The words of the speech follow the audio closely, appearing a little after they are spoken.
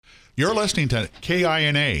You're listening to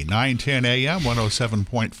KINA 910 AM,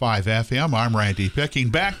 107.5 FM. I'm Randy Picking.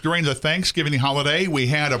 Back during the Thanksgiving holiday, we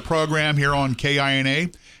had a program here on KINA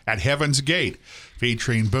at Heaven's Gate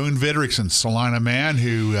featuring Boone Vidrickson, Salina man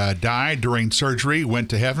who died during surgery, went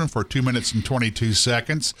to heaven for 2 minutes and 22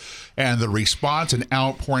 seconds. And the response and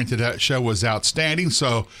outpouring to that show was outstanding.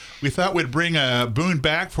 So we thought we'd bring Boone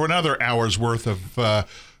back for another hour's worth of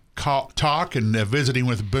talk and visiting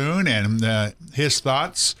with Boone and his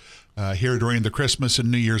thoughts here during the Christmas and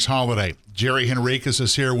New Year's holiday. Jerry Henriquez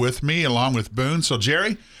is here with me along with Boone. So,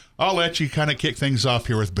 Jerry, I'll let you kind of kick things off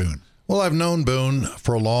here with Boone. Well, I've known Boone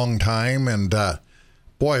for a long time, and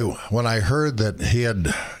boy, when I heard that he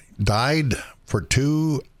had died for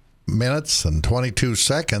 2 minutes and 22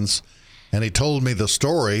 seconds, and he told me the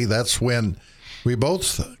story, that's when we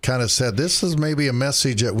both kind of said, this is maybe a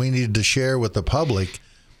message that we need to share with the public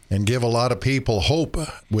and give a lot of people hope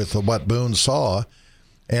with what Boone saw.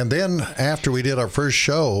 And then after we did our first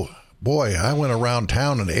show, boy, I went around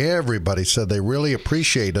town and everybody said they really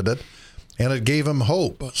appreciated it and it gave them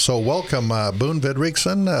hope. So welcome, Boone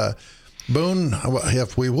Vidrickson. Boone,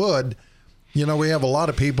 if we would, you know, we have a lot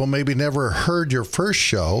of people maybe never heard your first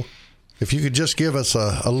show. If you could just give us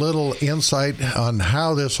a little insight on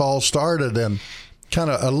how this all started and kind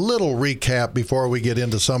of a little recap before we get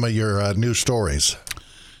into some of your new stories.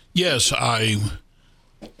 Yes, I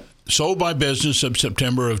sold my business in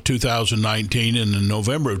September of 2019, and in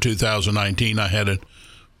November of 2019, I had an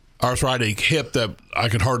arthritic hip that I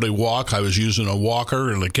could hardly walk. I was using a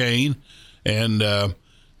walker and a cane, and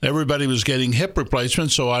everybody was getting hip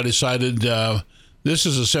replacements, so I decided this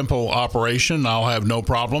is a simple operation. I'll have no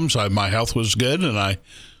problems. My health was good, and I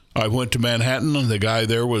went to Manhattan, and the guy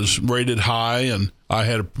there was rated high, and I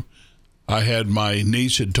had my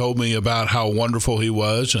niece had told me about how wonderful he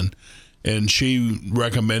was, and she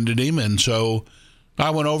recommended him, and so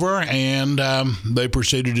I went over, and they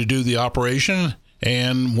proceeded to do the operation,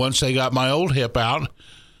 and once they got my old hip out,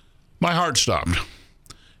 my heart stopped,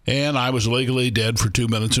 and I was legally dead for 2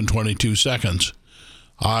 minutes and 22 seconds.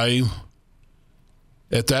 At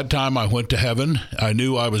that time, I went to heaven. I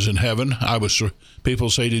knew I was in heaven.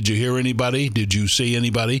 People say, did you hear anybody? Did you see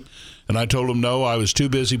anybody? And I told them, no, I was too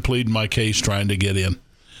busy pleading my case trying to get in.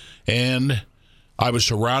 And I was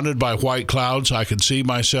surrounded by white clouds. I could see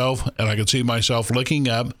myself, and I could see myself looking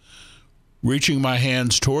up, reaching my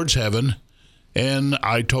hands towards heaven. And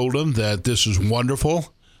I told them that this is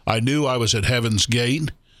wonderful. I knew I was at Heaven's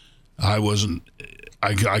Gate. I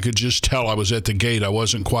could just tell I was at the gate. I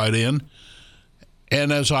wasn't quite in.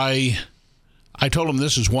 And as I told him,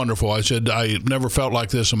 this is wonderful. I said, I never felt like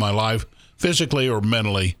this in my life, physically or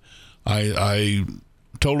mentally. I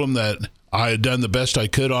told him that I had done the best I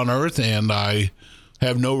could on earth, and I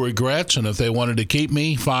have no regrets. And if they wanted to keep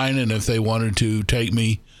me, fine. And if they wanted to take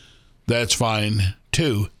me, that's fine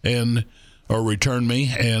too, or return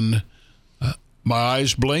me. And my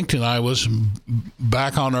eyes blinked, and I was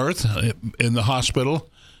back on earth in the hospital.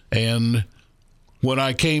 And when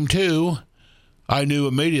I came to, I knew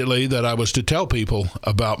immediately that I was to tell people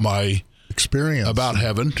about my experience, about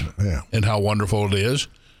heaven, and how wonderful it is,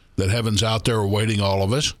 that heaven's out there awaiting all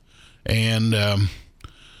of us. And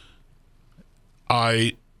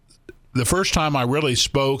the first time I really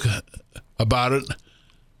spoke about it,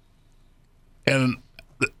 and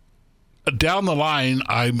down the line,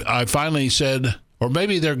 I finally said, or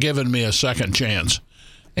maybe they're giving me a second chance.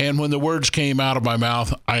 And when the words came out of my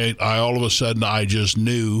mouth, I all of a sudden, I just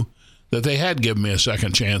knew that they had given me a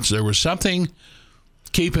second chance. There was something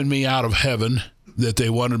keeping me out of heaven that they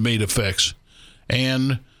wanted me to fix.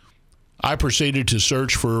 And I proceeded to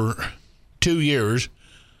search for 2 years.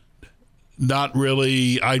 Not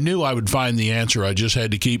really, I knew I would find the answer. I just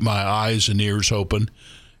had to keep my eyes and ears open.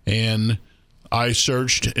 And I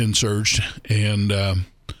searched and searched, and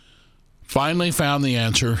finally found the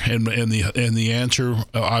answer. And the answer,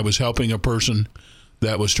 I was helping a person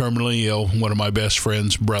that was terminally ill, one of my best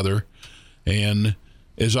friend's brother. And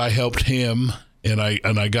as I helped him, and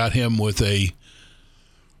I got him with a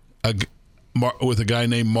guy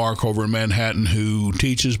named Mark over in Manhattan who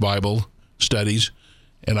teaches Bible studies,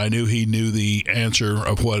 and I knew he knew the answer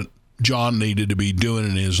of what John needed to be doing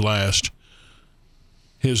in his last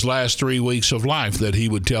 3 weeks of life, that he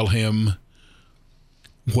would tell him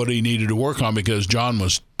what he needed to work on, because John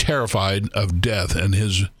was terrified of death, and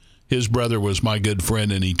his brother was my good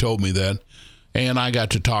friend, and he told me that. And I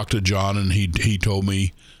got to talk to John, and he told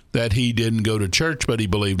me that he didn't go to church, but he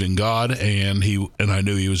believed in God, and I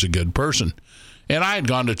knew he was a good person. And I had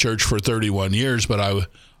gone to church for 31 years, but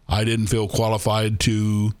I didn't feel qualified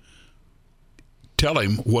to tell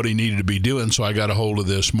him what he needed to be doing, so I got a hold of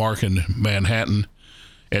this Mark in Manhattan,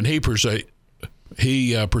 And he proceeded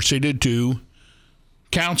to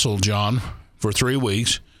counsel John for 3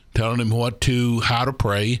 weeks, telling him how to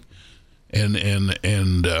pray, and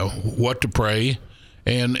what to pray.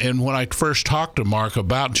 And when I first talked to Mark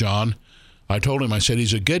about John, I told him, I said,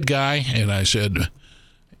 he's a good guy, and I said,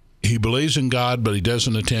 he believes in God, but he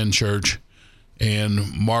doesn't attend church.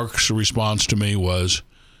 And Mark's response to me was,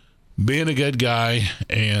 being a good guy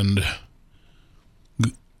and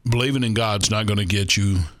believing in God's not going to get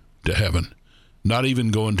you to heaven. Not even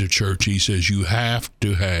going to church. He says you have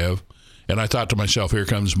to have, and I thought to myself, here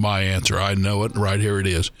comes my answer. I know it, right here it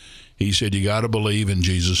is. He said you got to believe in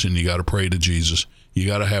Jesus and you got to pray to Jesus. You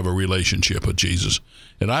got to have a relationship with Jesus.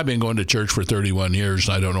 And I've been going to church for 31 years,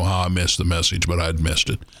 and I don't know how I missed the message, but I'd missed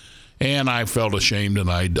it. And I felt ashamed, and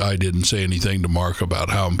I didn't say anything to Mark about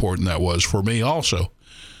how important that was for me also.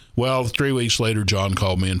 Well, 3 weeks later, John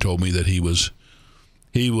called me and told me that he was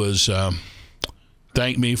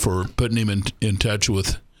thanked me for putting him in touch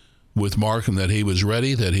with Mark, and that he was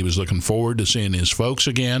ready, that he was looking forward to seeing his folks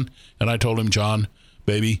again. And I told him, John,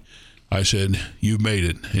 baby, I said, you've made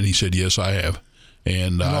it. And he said, yes, I have.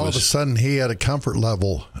 And all of a sudden, he had a comfort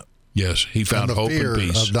level. Yes, he found hope and peace.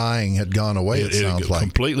 The fear of dying had gone away, it sounds like.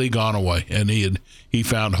 Completely gone away. And he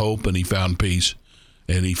found hope, and he found peace,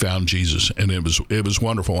 and he found Jesus. And it was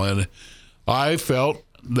wonderful. And I felt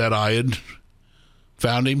that I had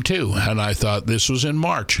found him too. And I thought this was in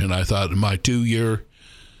March. And I thought my 2-year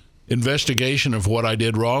investigation of what I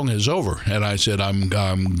did wrong is over. And I said, I'm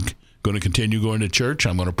going to continue going to church.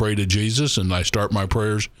 I'm going to pray to Jesus. And I start my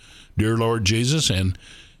prayers, dear Lord Jesus. And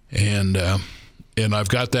I've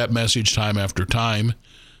got that message time after time,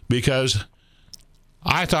 because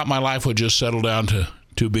I thought my life would just settle down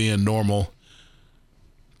to being normal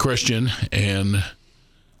Christian. And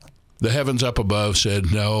the heavens up above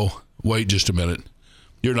said, no, wait just a minute.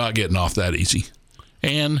 You're not getting off that easy.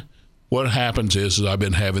 And what happens is I've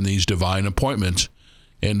been having these divine appointments.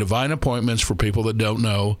 And divine appointments, for people that don't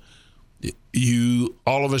know,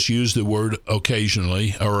 all of us use the word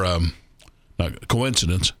occasionally, or not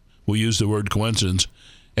coincidence. We use the word coincidence.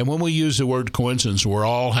 And when we use the word coincidence, we're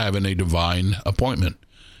all having a divine appointment.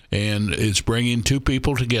 And it's bringing two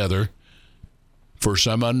people together for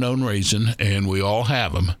some unknown reason, and we all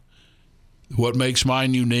have them. What makes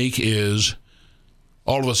mine unique is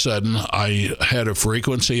all of a sudden I had a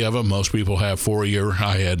frequency of them. Most people have 4 a year.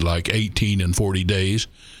 I had like 18 in 40 days.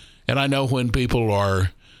 And I know when people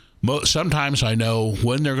are, sometimes I know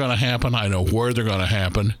when they're going to happen. I know where they're going to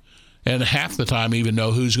happen. And half the time even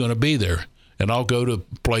know who's going to be there. And I'll go to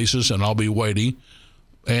places and I'll be waiting.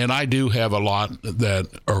 And I do have a lot that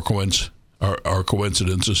are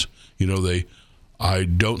coincidences. You know, I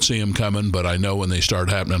don't see them coming, but I know when they start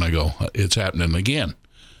happening, I go, it's happening again.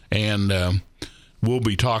 And we'll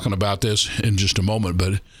be talking about this in just a moment,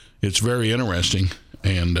 but it's very interesting.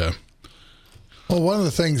 And well, one of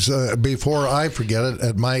the things, before I forget it,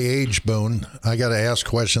 at my age, Boone, I got to ask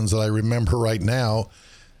questions that I remember right now.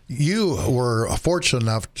 You were fortunate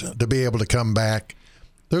enough to be able to come back.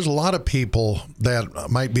 There's a lot of people that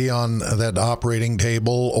might be on that operating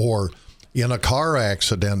table or in a car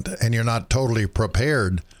accident, and you're not totally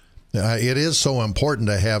prepared. It is so important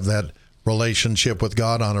to have that relationship with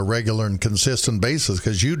God on a regular and consistent basis,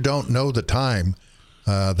 because you don't know the time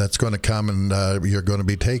that's going to come and you're going to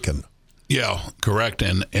be taken. Yeah, correct.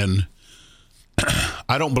 And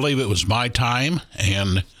I don't believe it was my time.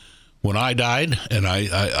 And when I died, and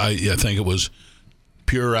I think it was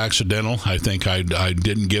pure accidental. I think I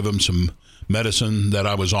didn't give him some medicine that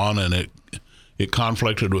I was on, and it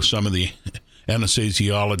conflicted with some of the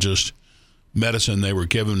anesthesiologist medicine they were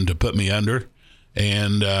given to put me under.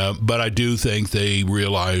 And but I do think they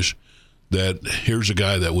realized that here's a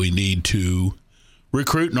guy that we need to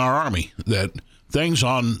recruit in our army. That things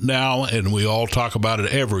on now, and we all talk about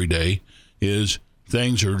it every day, is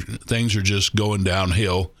things are just going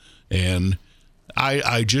downhill. And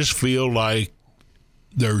I just feel like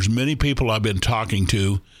there's many people I've been talking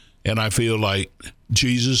to, and I feel like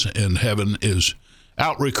Jesus in heaven is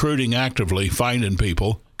out recruiting actively, finding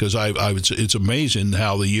people, because it's amazing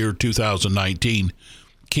how the year 2019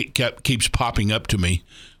 keeps popping up to me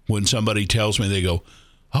when somebody tells me, they go,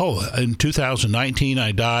 oh, in 2019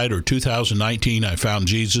 I died, or 2019 I found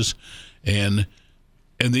Jesus. And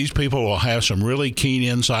these people will have some really keen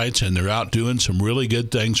insights, and they're out doing some really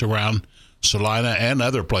good things around Salina and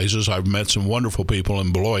other places. I've met some wonderful people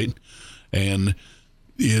in Beloit, and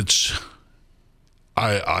it's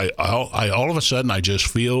I all of a sudden I just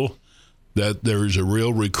feel that there's a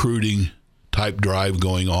real recruiting type drive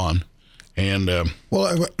going on, And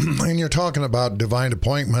Well, and you're talking about divine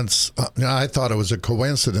appointments. I thought it was a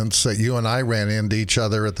coincidence that you and I ran into each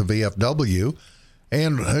other at the VFW.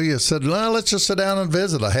 And you said, well, let's just sit down and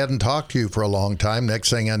visit. I hadn't talked to you for a long time. Next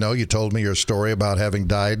thing I know, you told me your story about having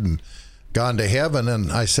died and gone to heaven. And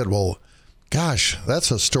I said, well, gosh, that's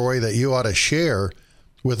a story that you ought to share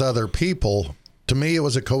with other people. To me, it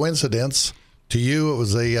was a coincidence. To you, it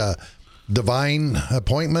was a divine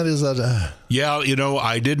appointment. Is that yeah,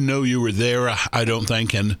 I didn't know you were there, I don't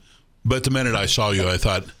think. But the minute I saw you, I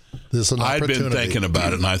thought, this is an I'd opportunity? been thinking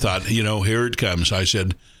about it, and I thought, here it comes. I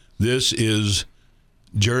said, this is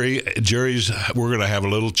Jerry's, we're going to have a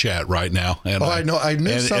little chat right now. And I know. I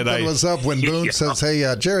knew something was up when Boone says,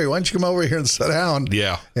 hey, Jerry, why don't you come over here and sit down?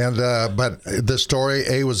 Yeah. And but the story,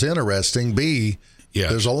 A, was interesting. B,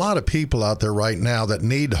 there's a lot of people out there right now that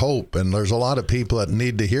need hope, and there's a lot of people that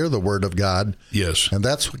need to hear the word of God. Yes. And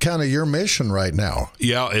that's kind of your mission right now.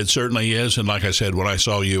 Yeah, it certainly is. And like I said, when I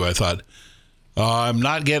saw you, I thought, I'm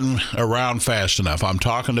not getting around fast enough. I'm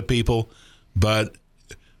talking to people, but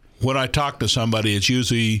when I talk to somebody, it's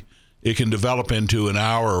usually, it can develop into an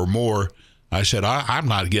hour or more. I said, I'm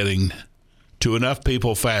not getting to enough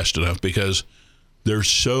people fast enough, because there's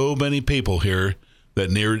so many people here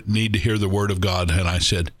that need to hear the word of God. And I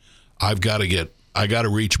said, I got to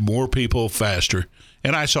reach more people faster.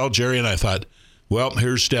 And I saw Jerry and I thought, well,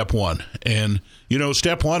 here's step one. And,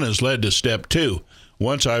 step one has led to step two.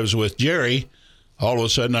 Once I was with Jerry, all of a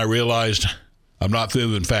sudden I realized I'm not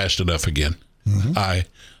moving fast enough again. Mm-hmm.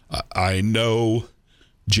 I know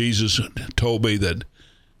Jesus told me that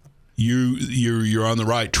you're on the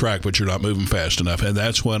right track, but you're not moving fast enough. And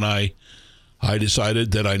that's when I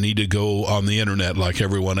decided that I need to go on the internet like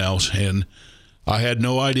everyone else. And I had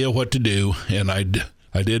no idea what to do. And I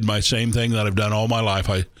did my same thing that I've done all my life.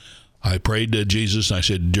 I prayed to Jesus, and I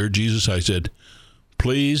said, dear Jesus, I said,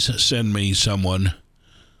 please send me someone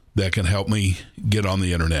that can help me get on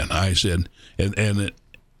the internet. I said, and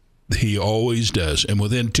he always does. And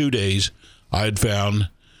within 2 days, I had found,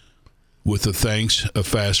 with the thanks of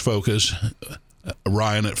Fast Focus,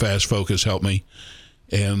 Ryan at Fast Focus helped me,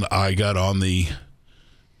 and I got on the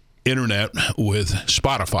internet with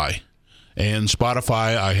Spotify. And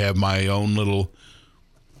Spotify, I have my own little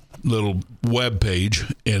web page,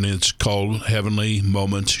 and it's called Heavenly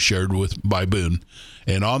Moments Shared by Boone.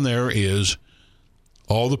 And on there is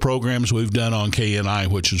all the programs we've done on KNI,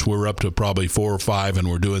 which is we're up to probably 4 or 5, and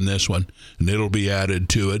we're doing this one, and it'll be added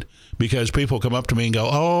to it, because people come up to me and go,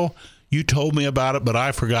 oh, you told me about it, but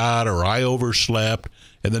I forgot, or I overslept.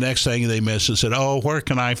 And the next thing they miss is said, oh, where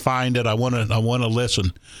can I find it? I want to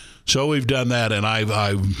listen. So we've done that, and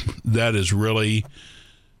that is really,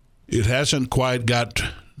 it hasn't quite got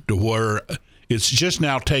to where it's just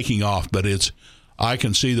now taking off, but I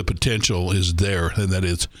can see the potential is there, and that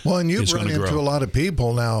it's well. And you've run into grow. a lot of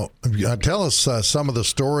people now. Tell us some of the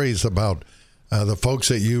stories about the folks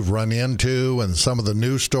that you've run into, and some of the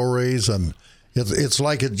new stories. And it's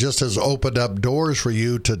like it just has opened up doors for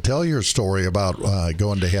you to tell your story about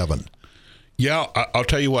going to heaven. Yeah, I'll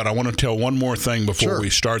tell you what. I want to tell one more thing before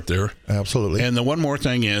we start there. Absolutely. And the one more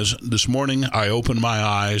thing is, this morning I opened my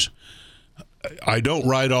eyes. I don't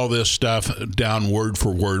write all this stuff down word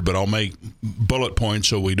for word, but I'll make bullet points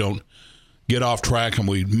so we don't get off track and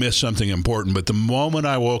we miss something important. But the moment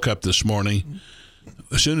I woke up this morning,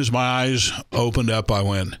 as soon as my eyes opened up, I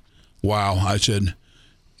went, wow. I said,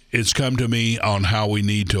 it's come to me on how we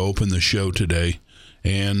need to open the show today.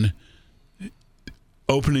 And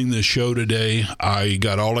opening the show today, I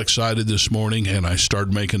got all excited this morning, and I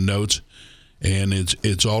started making notes. And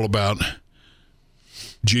it's all about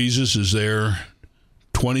Jesus is there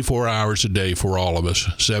 24 hours a day for all of us,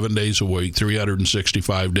 7 days a week,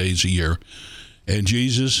 365 days a year. And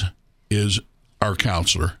Jesus is our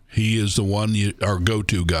counselor. He is the one, our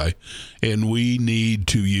go-to guy, and we need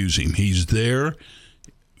to use him. He's there.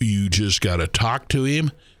 You just got to talk to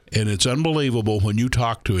him, and it's unbelievable when you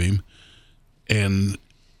talk to him and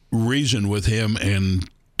reason with him and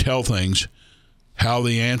tell things, how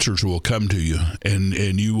the answers will come to you, and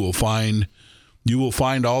you will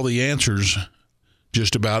find all the answers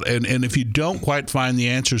just about. And if you don't quite find the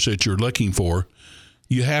answers that you're looking for,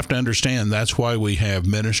 you have to understand that's why we have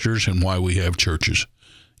ministers and why we have churches.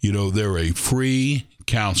 They're a free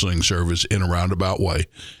counseling service in a roundabout way,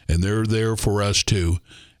 and they're there for us too.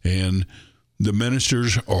 And the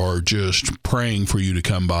ministers are just praying for you to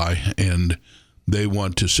come by, and they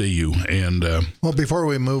want to see you. And well, before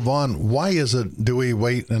we move on, why is it do we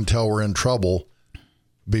wait until we're in trouble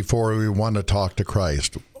before we want to talk to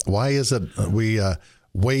Christ? Why is it we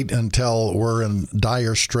wait until we're in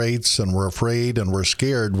dire straits and we're afraid and we're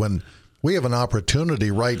scared when We have an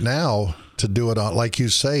opportunity right now to do it, like you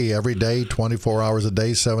say, every day, 24 hours a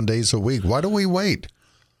day, 7 days a week. Why do we wait?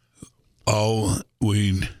 Oh,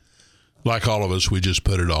 like all of us, we just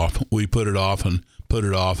put it off. We put it off and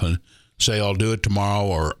say, I'll do it tomorrow,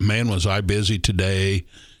 or man, was I busy today?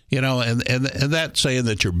 You know, and that saying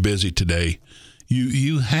that you're busy today,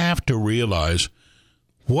 you have to realize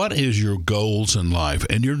what is your goals in life.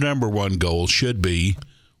 And your number one goal should be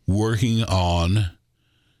working on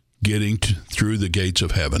getting through the gates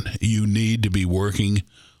of heaven. You need to be working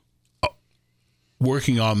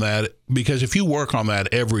on that, because if you work on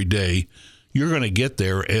that every day, you're going to get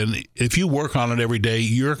there. And if you work on it every day,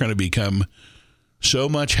 you're going to become so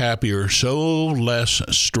much happier, so less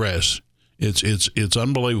stress. It's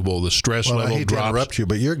unbelievable. The stress level drops. I hate to interrupt you,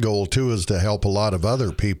 but your goal too is to help a lot of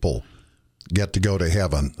other people get to go to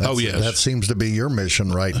heaven. Yes, that seems to be your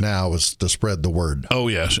mission right now, is to spread the word. Oh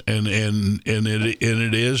yes, and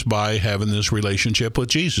it is by having this relationship with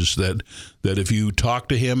Jesus that if you talk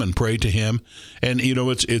to Him and pray to Him, and you know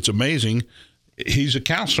it's amazing. He's a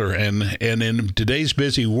counselor, and in today's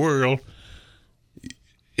busy world,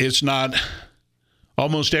 it's not.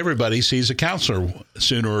 Almost everybody sees a counselor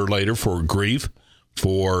sooner or later for grief,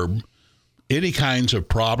 for any kinds of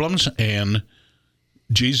problems, and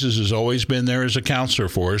Jesus has always been there as a counselor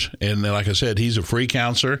for us. And like I said, He's a free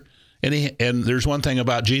counselor, and there's one thing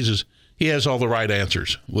about Jesus, He has all the right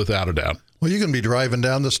answers, without a doubt. Well, you can be driving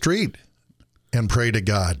down the street and pray to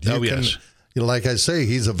God. Yes. Like I say,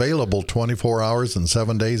 He's available 24 hours and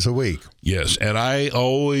 7 days a week. Yes, and I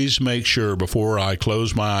always make sure before I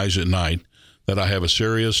close my eyes at night that I have a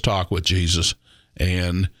serious talk with Jesus.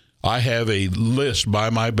 And I have a list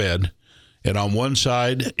by my bed, and on one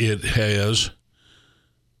side it has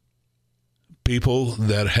people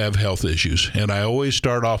that have health issues. And I always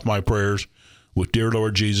start off my prayers with, Dear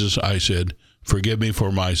Lord Jesus, I said, forgive me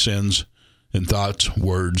for my sins and thoughts,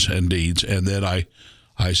 words, and deeds. And then I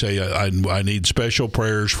say I need special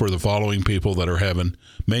prayers for the following people that are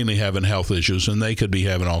mainly having health issues, and they could be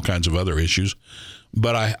having all kinds of other issues.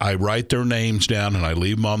 But I write their names down, and I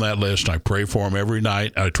leave them on that list. I pray for them every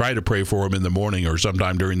night. I try to pray for them in the morning or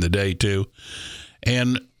sometime during the day too.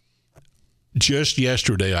 And just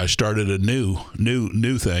yesterday, I started a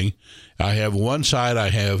new thing. I have one side,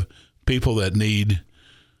 I have people that need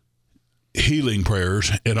healing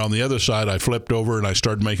prayers, and on the other side, I flipped over and I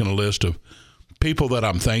started making a list of people that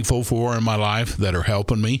I'm thankful for in my life that are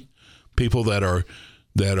helping me, people that are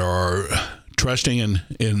trusting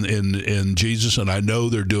in Jesus, and I know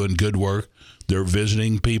they're doing good work. They're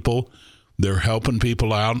visiting people. They're helping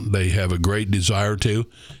people out. They have a great desire to.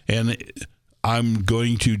 And I'm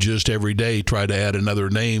going to just every day try to add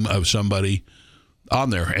another name of somebody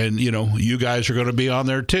on there. And, you know, you guys are going to be on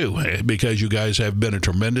there too, because you guys have been a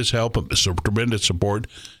tremendous help, a tremendous support,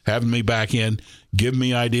 having me back in, giving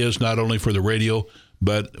me ideas not only for the radio,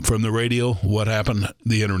 but from the radio, what happened,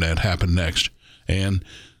 the internet happened next. And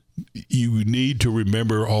you need to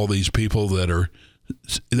remember all these people that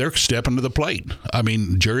they're stepping to the plate. I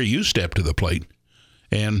mean, Jerry, you stepped to the plate,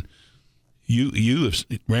 and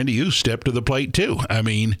Randy, you stepped to the plate too. I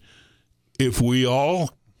mean, if we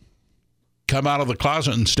all come out of the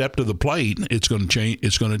closet and step to the plate, it's going to change.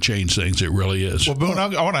 It's going to change things. It really is. Well, Boone,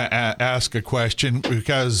 I want to ask a question,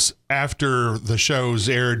 because after the shows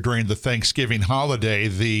aired during the Thanksgiving holiday,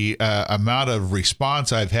 the amount of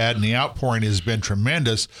response I've had and the outpouring has been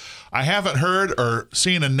tremendous. I haven't heard or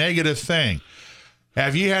seen a negative thing.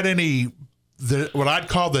 Have you had any, what I'd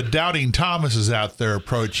call the doubting Thomases out there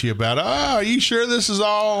approach you about, are you sure this is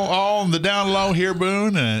all on the down low here,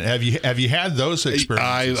 Boone? And have you had those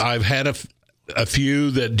experiences? I've had a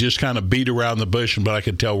few that just kind of beat around the bush, but I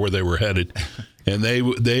could tell where they were headed, and they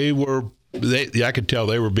I could tell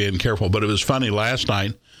they were being careful. But it was funny. Last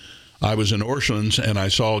night I was in Orchlands, and I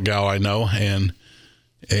saw a gal I know, and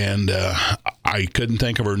I couldn't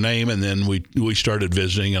think of her name, and then we started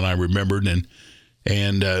visiting, and I remembered, and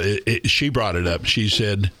she brought it up. She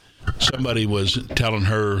said somebody was telling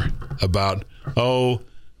her about,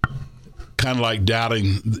 kind of like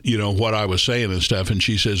doubting, what I was saying and stuff. And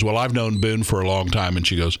she says, well, I've known Boone for a long time. And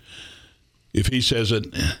she goes, if he says it,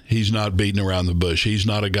 he's not beating around the bush. He's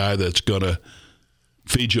not a guy that's going to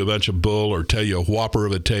feed you a bunch of bull or tell you a whopper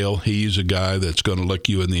of a tale. He's a guy that's going to look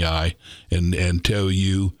you in the eye and tell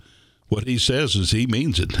you what he says is he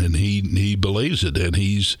means it, and he believes it, and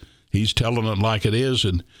he's telling it like it is.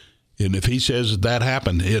 And if he says that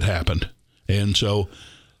happened, it happened. And so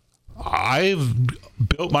I've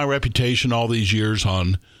built my reputation all these years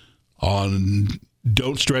on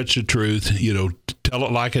don't stretch the truth, tell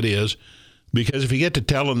it like it is, because if you get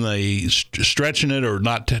to stretching it or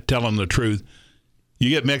not telling the truth, you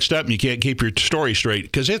get mixed up and you can't keep your story straight,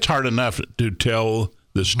 because it's hard enough to tell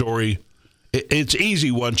the story. It's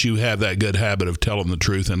easy once you have that good habit of telling the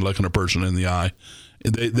truth and looking a person in the eye.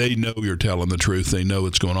 They know you're telling the truth. They know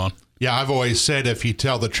what's going on. Yeah, I've always said if you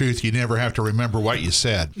tell the truth, you never have to remember what you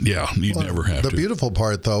said. Yeah, you never have to. The beautiful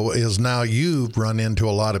part, though, is now you've run into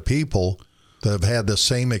a lot of people that have had the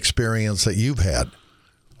same experience that you've had.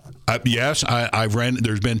 Yes, I've ran.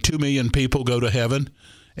 There's been 2 million people go to heaven,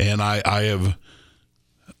 and I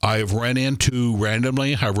have ran into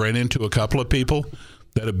randomly. I've ran into a couple of people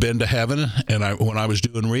that have been to heaven, and when I was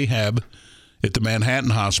doing rehab at the Manhattan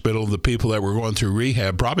Hospital, the people that were going through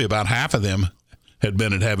rehab, probably about half of them had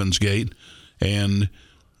been at Heaven's Gate and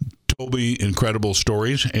told me incredible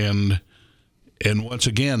stories. And once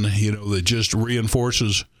again, that just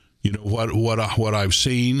reinforces, what I've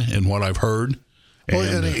seen and what I've heard.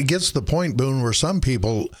 And it gets to the point, Boone, where some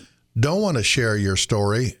people don't want to share your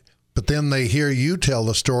story, but then they hear you tell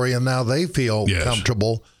the story, and now they feel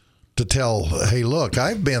comfortable to tell, hey, look,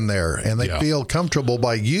 I've been there, and they feel comfortable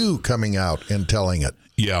by you coming out and telling it.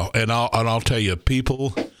 Yeah, and I'll tell you,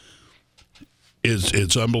 people,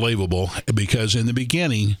 it's unbelievable, because in the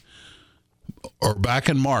beginning, or back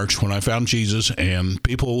in March when I found Jesus, and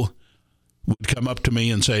people would come up to me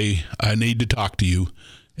and say, I need to talk to you.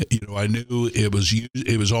 I knew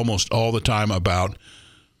it was almost all the time about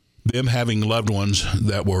them having loved ones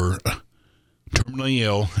that were terminally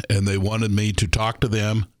ill, and they wanted me to talk to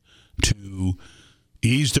them to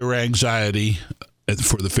ease their anxiety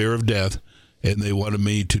for the fear of death, and they wanted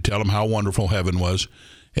me to tell them how wonderful heaven was.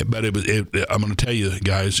 But I'm going to tell you,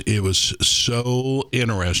 guys, it was so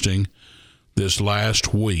interesting this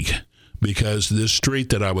last week, because this street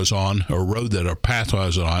that I was on, or road that or path I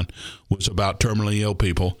was on, was about terminally ill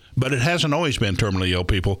people. But it hasn't always been terminally ill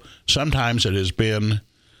people. Sometimes it has been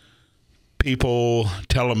people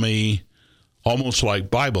telling me almost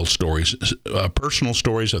like Bible stories, personal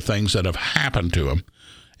stories of things that have happened to them.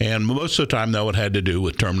 And most of the time, though, it had to do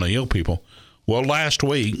with terminally ill people. Well, last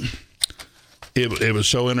week, it was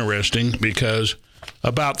so interesting, because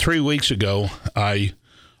about 3 weeks ago, I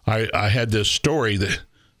had this story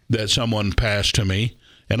that someone passed to me,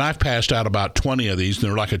 and I've passed out about 20 of these, and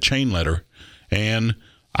they're like a chain letter. And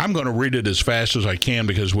I'm going to read it as fast as I can,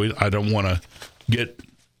 because I don't want to get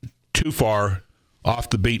too far off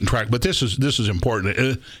the beaten track, but this is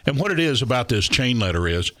important. And what it is about this chain letter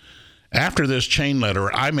is, after this chain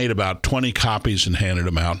letter, I made about 20 copies and handed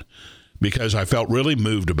them out, because I felt really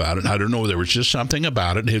moved about it. I don't know, there was just something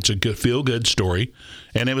about it. It's a good, feel-good story,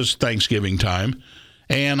 and it was Thanksgiving time,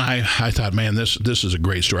 and I thought, man, this is a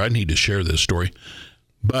great story. I need to share this story.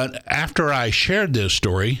 But after I shared this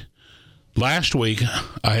story, last week,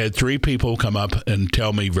 I had 3 people come up and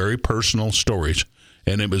tell me very personal stories,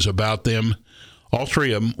 and it was about them. All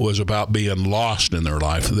 3 of them was about being lost in their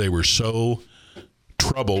life. They were so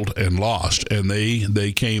troubled and lost, and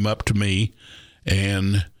they came up to me,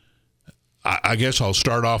 and I guess I'll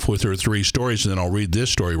start off with their 3 stories, and then I'll read this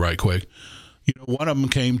story right quick. One of them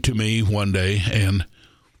came to me one day, and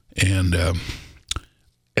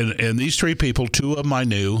these 3 people, 2 of them I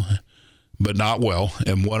knew, but not well,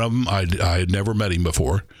 and one of them I had never met him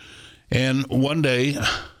before. And one day,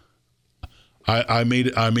 I meet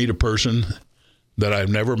a person that I've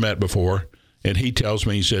never met before, and he tells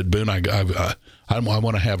me, he said, Boone, I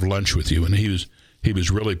want to have lunch with you. And he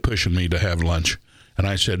was really pushing me to have lunch. And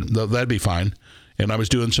I said, that'd be fine. And I was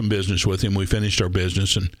doing some business with him. We finished our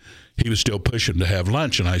business, and he was still pushing to have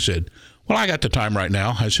lunch. And I said, well, I got the time right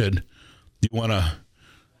now. I said,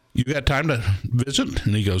 you got time to visit?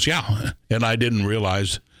 And he goes, yeah. And I didn't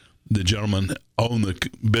realize the gentleman owned the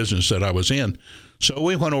business that I was in. So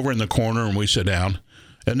we went over in the corner and we sat down.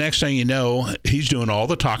 And next thing you know, he's doing all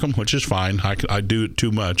the talking, which is fine. I do it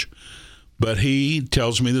too much. But he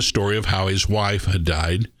tells me the story of how his wife had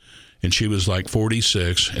died, and she was like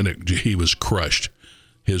 46, and he was crushed.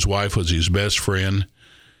 His wife was his best friend,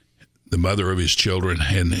 the mother of his children,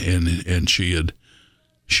 and she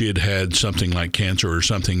had something like cancer or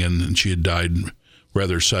something, and she had died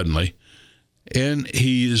rather suddenly. And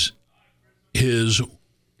he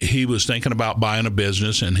was thinking about buying a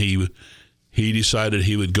business, and he decided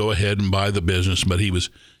he would go ahead and buy the business, but he was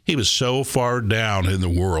so far down in the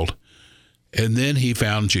world. And then he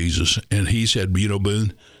found Jesus, and he said,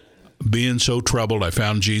 Boone, being so troubled, I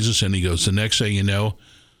found Jesus. And he goes, the next thing you know,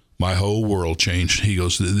 my whole world changed. He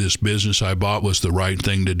goes, this business I bought was the right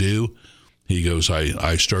thing to do. He goes,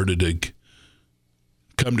 I started to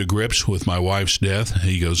come to grips with my wife's death.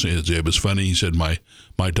 He goes, it was funny. He said, my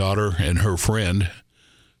daughter and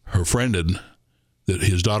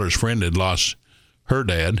his daughter's friend had lost her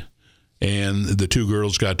dad, and the 2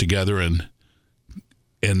 girls got together and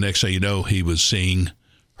And next thing you know, he was seeing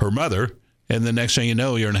her mother. And the next thing you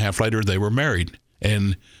know, a year and a half later, they were married.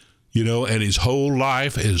 And, and his whole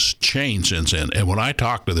life has changed since then. And when I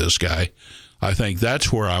talk to this guy, I think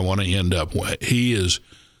that's where I want to end up. He has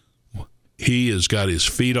got his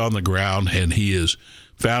feet on the ground, and he has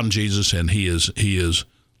found Jesus, and he is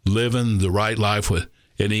living the right life with.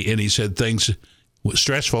 And he said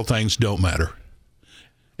stressful things don't matter.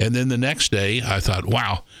 And then the next day, I thought,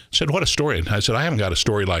 wow. I said, what a story. And I said, I haven't got a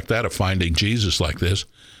story like that of finding Jesus like this.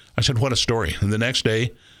 I said, what a story. And the next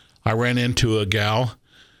day, I ran into a gal,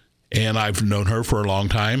 and I've known her for a long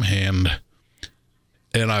time,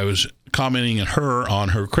 and I was commenting at her on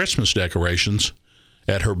her Christmas decorations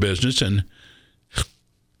at her business. And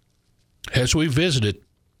as we visited,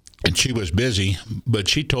 and she was busy, but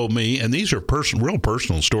she told me, and these are real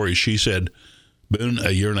personal stories. She said, Boone,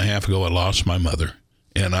 a year and a half ago, I lost my mother.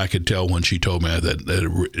 And I could tell when she told me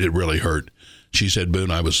that it really hurt. She said,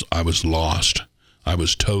 Boone, I was lost. I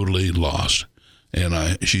was totally lost.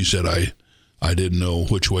 And she said, I didn't know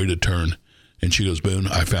which way to turn. And she goes, Boone,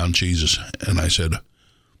 I found Jesus. And I said,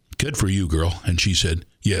 good for you, girl. And she said,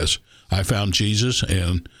 yes, I found Jesus,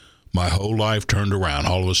 and my whole life turned around.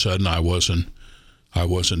 All of a sudden, I wasn't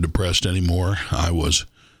depressed anymore. I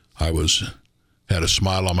had a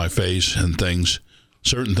smile on my face, and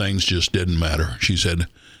certain things just didn't matter. She said,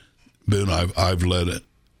 Boone, I've led it.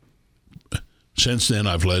 Since then,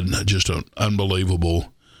 I've led just an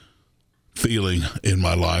unbelievable feeling in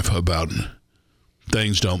my life about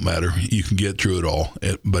things don't matter. You can get through it all.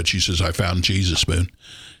 But she says, I found Jesus, Boone.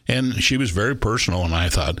 And she was very personal, and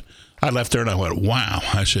I left there and I went, wow.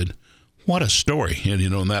 I said, what a story. And,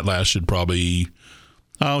 and that lasted probably,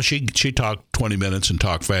 she talked 20 minutes and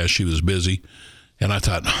talked fast. She was busy. And I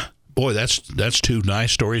thought, boy, that's two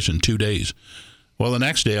nice stories in 2 days. Well, the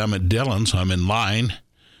next day I'm at Dillon's. I'm in line,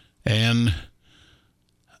 and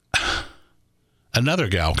another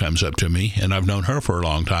gal comes up to me, and I've known her for a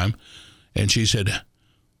long time, and she said,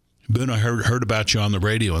 Boone, I heard about you on the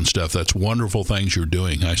radio and stuff. That's wonderful things you're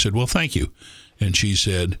doing. I said, well, thank you. And she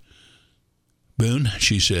said, Boone,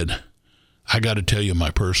 she said, I got to tell you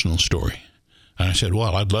my personal story. And I said,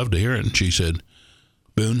 well, I'd love to hear it. And she said,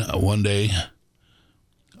 Boone, one day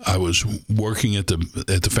I was working at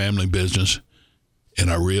the family business, and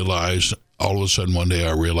I realized, all of a sudden one day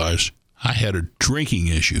I realized I had a drinking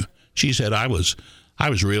issue. She said, I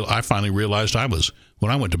finally realized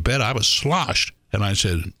when I went to bed, I was sloshed. And I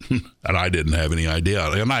said, and I didn't have any idea.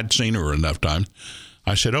 And I'd seen her enough times.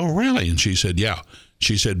 I said, oh, really? And she said, yeah.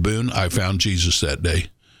 She said, Boone, I found Jesus that day.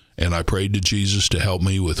 And I prayed to Jesus to help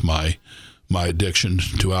me with my addiction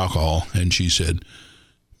to alcohol. And she said,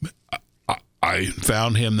 I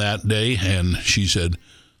found him that day. And she said,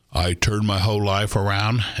 I turned my whole life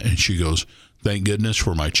around. And she goes, thank goodness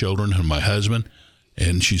for my children and my husband.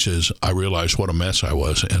 And she says, I realized what a mess I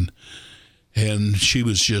was. And she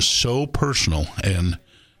was just so personal. And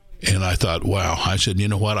I thought, wow. I said, you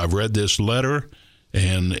know what? I've read this letter,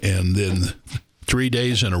 and then 3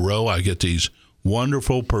 days in a row, I get these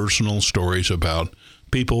wonderful personal stories about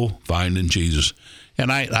people finding Jesus.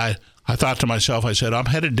 And I thought to myself, I said, I'm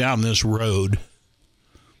headed down this road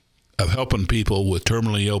of helping people with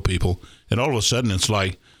terminally ill people. And all of a sudden, it's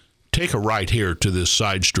like, take a right here to this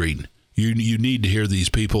side street. You need to hear these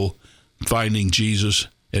people finding Jesus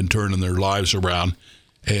and turning their lives around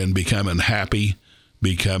and becoming happy,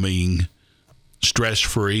 becoming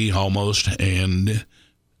stress-free almost. And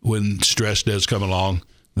when stress does come along,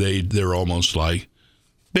 they're almost like,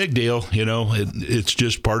 big deal, it's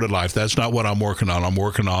just part of life. That's not what I'm working on. I'm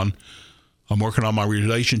working on my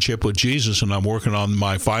relationship with Jesus, and I'm working on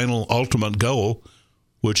my final ultimate goal,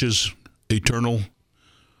 which is eternal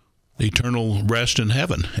rest in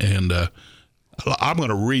heaven. And I'm going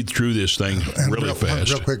to read through this thing really fast.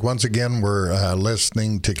 Real quick, once again, we're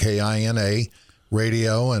listening to KINA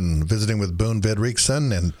radio and visiting with Boone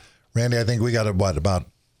Vidrickson. And Randy, I think we got about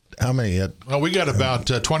how many? Well, we got about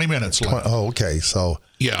 20 minutes left. Oh, okay. So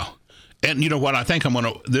yeah, and you know what? I think I'm going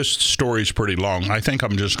to. This story is pretty long. I think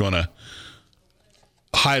I'm just going to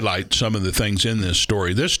highlight some of the things in this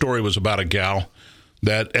story. This story was about a gal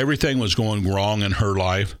that everything was going wrong in her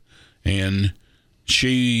life, and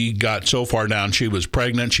she got so far down. She was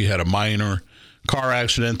pregnant. She had a minor car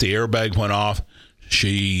accident. The airbag went off.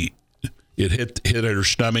 It hit her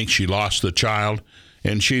stomach. She lost the child,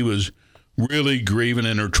 and she was really grieving,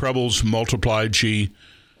 and her troubles multiplied.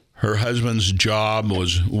 Her husband's job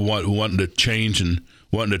was wanting to change and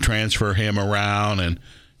wanting to transfer him around,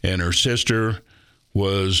 and her sister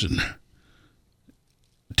was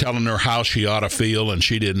telling her how she ought to feel, and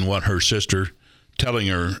she didn't want her sister telling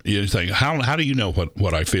her anything. How do you know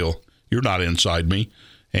what I feel? You're not inside me.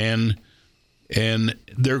 and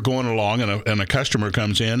they're going along, and a customer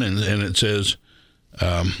comes in, and it says,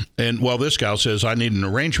 this gal says, I need an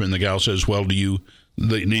arrangement. The gal says, well, do you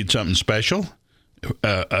need something special?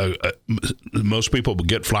 Most people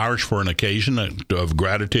get flowers for an occasion of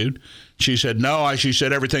gratitude. She said, no. She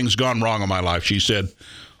said, everything's gone wrong in my life. She said,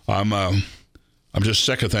 I'm just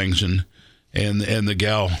sick of things. And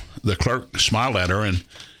the clerk smiled at her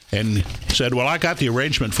and said, well, I got the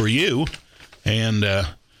arrangement for you. And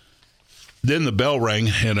then the bell rang,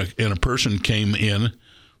 and a person came in,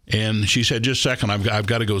 and she said, just a second, I've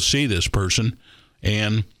got to go see this person.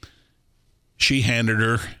 And she handed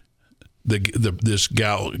her this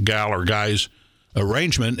gal or guy's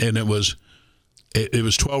arrangement, and it was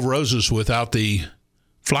 12 roses without the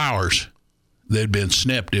flowers. They'd been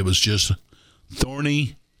snipped. It was just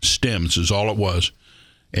thorny stems is all it was.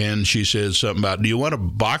 And she said something about, do you want a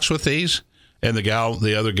box with these? And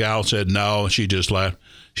the other gal said no. She just laughed.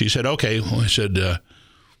 She said, okay. I said,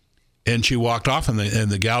 and she walked off, and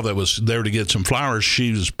the gal that was there to get some flowers,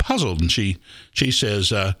 she was puzzled, and she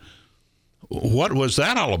says, what was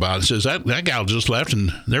that all about? And says, that gal just left,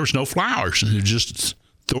 and there was no flowers. It was just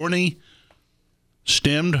thorny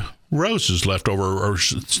stemmed roses left over, or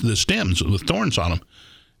the stems with thorns on them.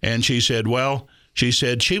 And she said, well,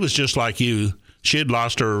 she was just like you. She had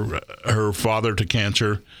lost her father to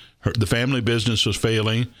cancer. The family business was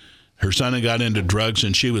failing. Her son had got into drugs,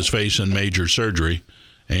 and she was facing major surgery.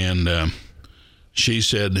 And she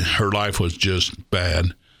said her life was just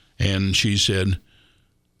bad. And she said,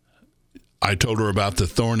 I told her about the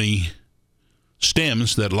thorny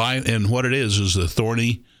stems that lie, and what it is the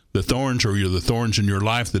thorns, or the thorns in your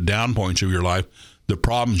life, the down points of your life, the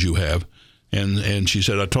problems you have. And she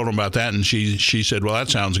said, I told her about that, and she said, well, that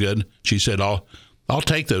sounds good. She said, I'll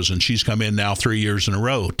take those. And she's come in now 3 years in a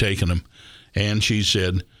row taking them. And she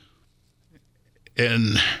said,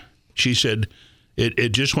 it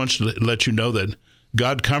just wants to let you know that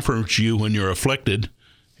God comforts you when you're afflicted,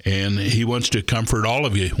 and he wants to comfort all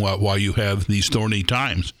of you while you have these thorny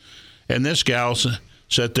times. And this gal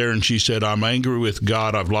sat there, and she said, I'm angry with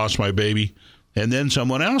God. I've lost my baby. And then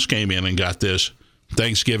someone else came in and got this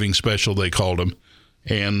Thanksgiving special, they called them.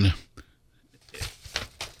 And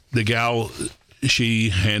the gal, she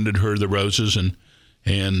handed her the roses, and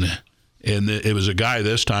it was a guy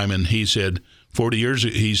this time, and he said,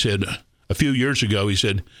 a few years ago, he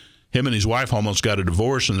said, him and his wife almost got a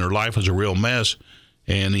divorce, and their life was a real mess.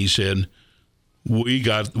 And he said, we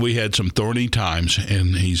had some thorny times.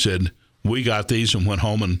 And he said, we got these and went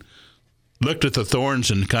home and looked at the thorns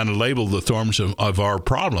and kind of labeled the thorns of our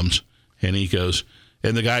problems. And he goes,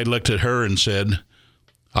 and the guy looked at her and said,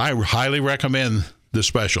 I highly recommend the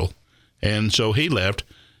special. And so he left,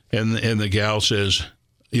 and the gal says,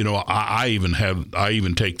 I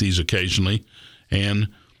even take these occasionally. And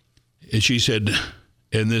she said,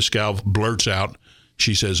 and this gal blurts out,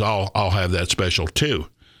 she says, I'll have that special too.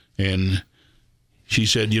 And she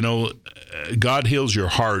said, God heals your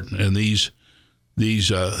heart, and these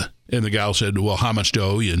and the gal said, well, how much do I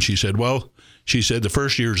owe you? And she said, the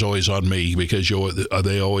first year is always on me, because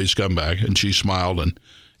they always come back. And she smiled,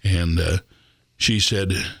 and she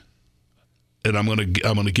said, and I'm going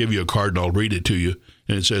to give you a card, and I'll read it to you.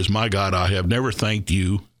 And it says, my God, I have never thanked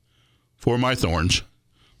you for my thorns.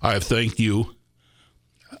 I have thanked you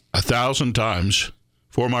 1,000 times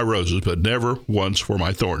for my roses, but never once for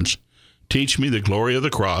my thorns. Teach me the glory of the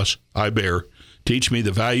cross I bear. Teach me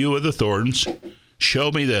the value of the thorns.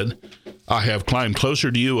 Show me that I have climbed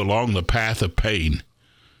closer to you along the path of pain.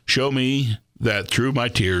 Show me that through my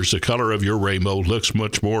tears, the color of your rainbow looks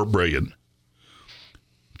much more brilliant.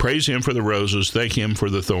 Praise him for the roses. Thank him for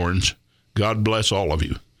the thorns. God bless all of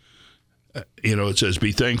you. It says,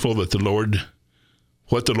 be thankful that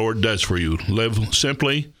what the Lord does for you. Live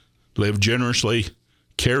simply, live generously,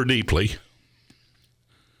 care deeply,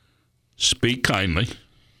 speak kindly,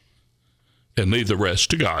 and leave the rest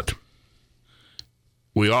to God.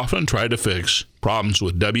 We often try to fix problems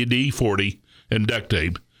with WD-40 and duct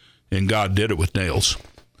tape, and God did it with nails.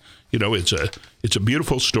 It's a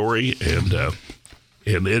beautiful story, and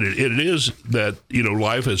it is that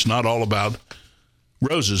life is not all about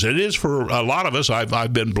roses. It is for a lot of us.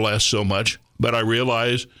 I've been blessed so much, but I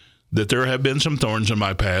realize that there have been some thorns in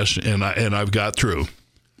my past, and I've got through.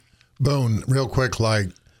 Boone, real quick, like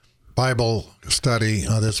Bible study,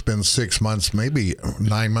 that's been 6 months, maybe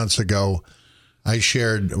 9 months ago, I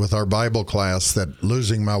shared with our Bible class that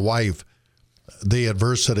losing my wife, the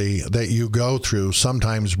adversity that you go through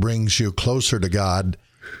sometimes brings you closer to God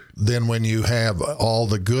than when you have all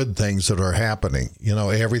the good things that are happening.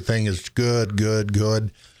 Everything is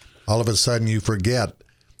good. All of a sudden you forget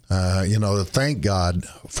to thank God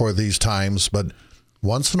for these times. But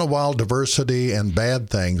once in a while, diversity and bad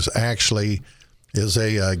things actually is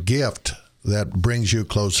a gift that brings you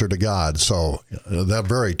closer to God. So that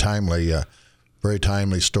very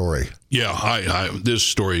timely story. Yeah, this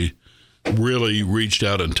story really reached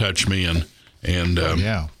out and touched me, and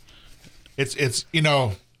yeah, it's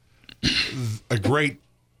a great,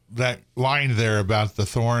 that line there about the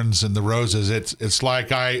thorns and the roses. It's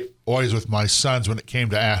like I always with my sons when it came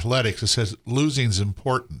to athletics. It says losing's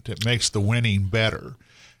important. It makes the winning better.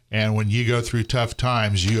 And when you go through tough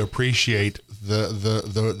times, you appreciate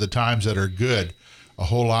the times that are good a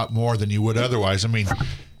whole lot more than you would otherwise. I mean,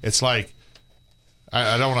 it's like,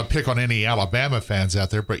 I don't want to pick on any Alabama fans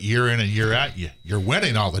out there, but year in and year out, you're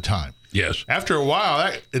winning all the time. Yes. After a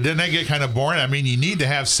while, didn't that get kind of boring? I mean, you need to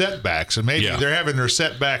have setbacks, and maybe they're having their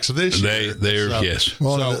setbacks this year. Yes.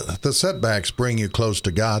 Well, the setbacks bring you close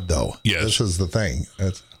to God, though. Yes. This is the thing.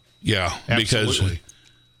 Absolutely. Because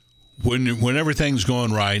when everything's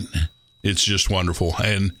going right, it's just wonderful,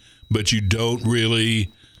 but you don't really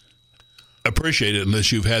appreciate it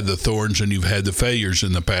unless you've had the thorns and you've had the failures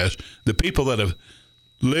in the past. The people that have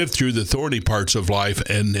lived through the thorny parts of life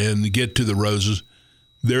and get to the roses,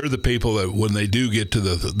 they're the people that when they do get to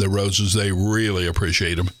the roses, they really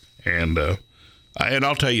appreciate them. And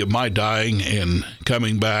I'll tell you, my dying and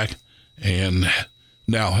coming back and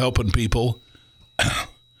now helping people,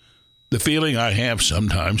 the feeling I have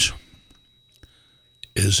sometimes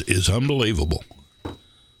is unbelievable,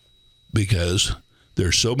 because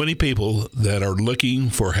there's so many people that are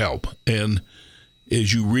looking for help. And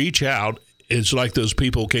as you reach out, it's like those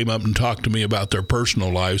people came up and talked to me about their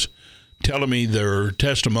personal lives, telling me their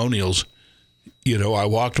testimonials. I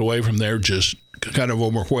walked away from there just kind of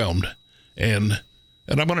overwhelmed. And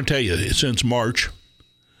I'm going to tell you, since March,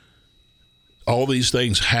 all these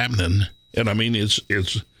things happening, and I mean, it's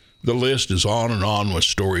the list is on and on with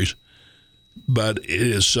stories, but it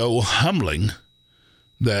is so humbling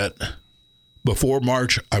that before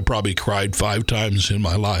March, I probably cried 5 times in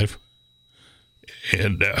my life.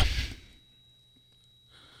 And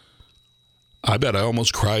I bet I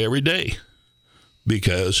almost cry every day,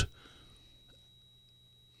 because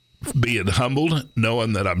being humbled,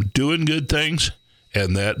 knowing that I'm doing good things,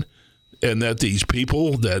 and that these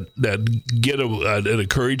people that get an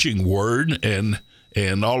encouraging word, and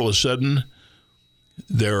all of a sudden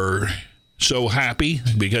they're so happy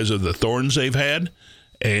because of the thorns they've had.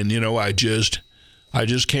 And, I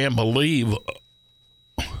just can't believe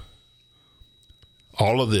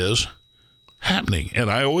all of this happening.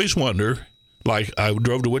 And I always wonder, like I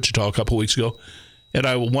drove to Wichita a couple of weeks ago, and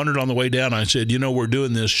I wondered on the way down, I said, we're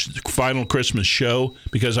doing this final Christmas show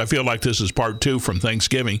because I feel like this is part 2 from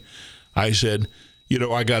Thanksgiving. I said,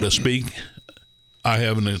 I got to speak. I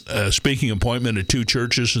have a speaking appointment at 2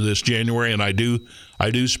 churches this January, and I do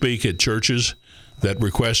speak at churches that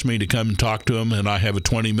request me to come and talk to them, and I have a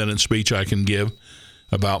 20-minute speech I can give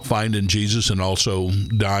about finding Jesus and also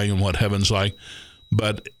dying and what heaven's like.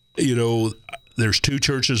 But, there's 2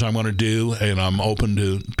 churches I'm going to do, and I'm open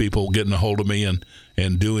to people getting a hold of me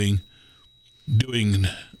and doing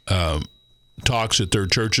talks at their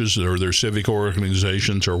churches or their civic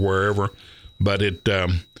organizations or wherever. But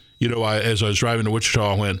as I was driving to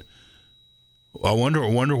Wichita, I went, I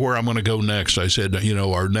wonder where I'm going to go next. I said,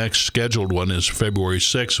 our next scheduled one is February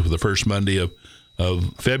 6th, the first Monday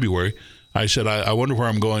of February. I said, I wonder where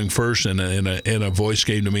I'm going first. And a voice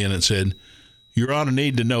came to me and it said, you're on a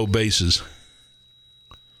need-to-know basis.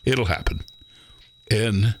 It'll happen.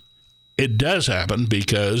 And it does happen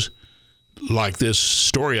because, like this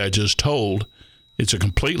story I just told, it's a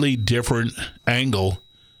completely different angle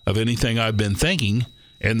of anything I've been thinking.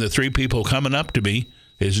 And the 3 people coming up to me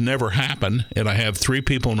has never happened. And I have 3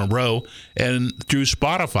 people in a row. And through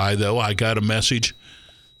Spotify, though, I got a message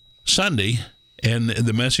Sunday. And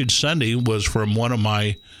the message Sunday was from one of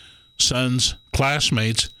my son's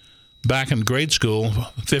classmates back in grade school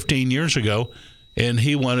 15 years ago. And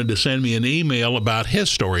he wanted to send me an email about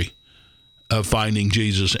his story of finding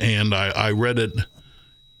Jesus. And I read it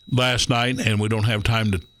last night, and we don't have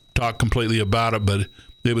time to talk completely about it, but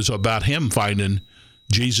it was about him finding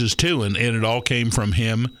Jesus too. And it all came from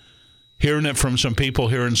him hearing it from some people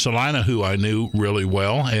here in Salina who I knew really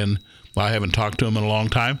well. And I haven't talked to him in a long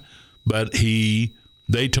time, but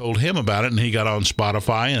they told him about it, and he got on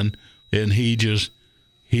Spotify, and he just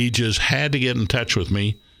had to get in touch with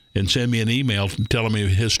me and send me an email telling me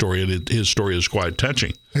his story, and his story is quite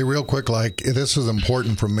touching. Hey, real quick, this is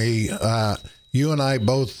important for me. You and I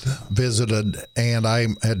both visited, and I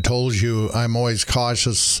had told you I'm always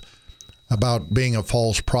cautious about being a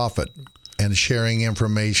false prophet and sharing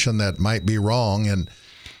information that might be wrong. And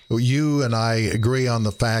you and I agree on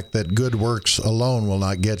the fact that good works alone will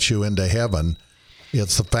not get you into heaven.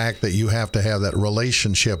 It's the fact that you have to have that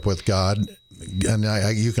relationship with God,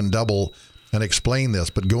 and you can double and explain this,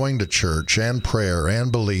 but going to church and prayer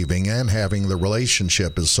and believing and having the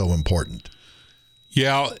relationship is so important.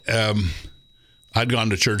 Yeah, I'd gone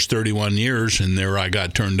to church 31 years, and there I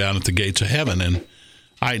got turned down at the gates of heaven. And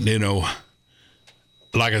I,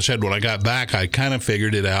 like I said, when I got back, I kind of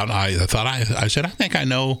figured it out. I said, I think I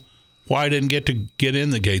know why I didn't get in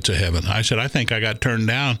the gates of heaven. I said, I think I got turned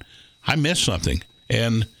down. I missed something.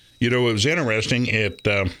 And, it was interesting.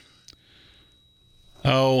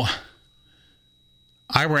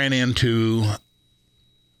 I ran into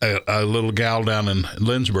a little gal down in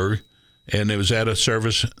Lindsborg, and it was at a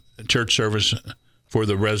church service for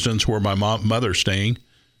the residents where my mother's staying.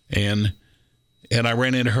 And I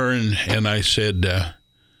ran into her, and I said,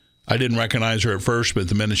 I didn't recognize her at first, but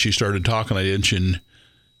the minute she started talking, I did.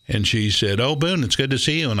 And she said, "Oh, Boone, it's good to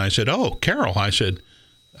see you." And I said, "Oh, Carol." I said,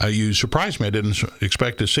 "You surprised me. I didn't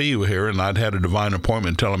expect to see you here." And I'd had a divine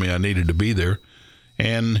appointment telling me I needed to be there.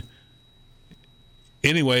 And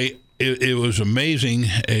anyway, it was amazing.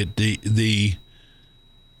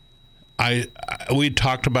 We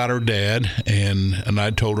talked about her dad, and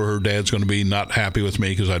I told her dad's going to be not happy with me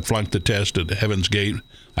because I'd flunked the test at Heaven's Gate.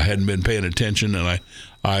 I hadn't been paying attention, and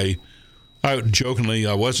I jokingly,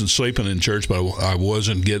 I wasn't sleeping in church, but I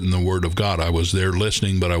wasn't getting the Word of God. I was there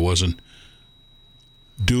listening, but I wasn't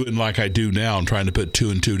doing like I do now and trying to put two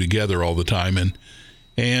and two together all the time.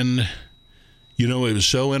 And it was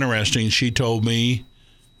so interesting. She told me,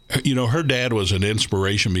 her dad was an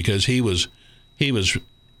inspiration because he was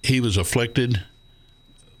afflicted,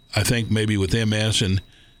 I think maybe with MS, and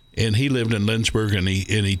he lived in Lindsborg, and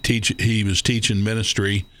he was teaching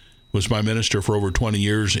ministry, was my minister for over 20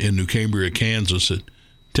 years in New Cambria, Kansas. At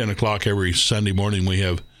 10 o'clock every Sunday morning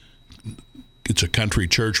it's a country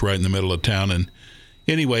church right in the middle of town. And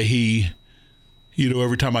anyway, he,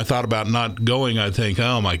 every time I thought about not going, I'd think,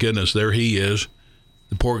 oh my goodness, there he is.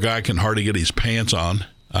 The poor guy can hardly get his pants on.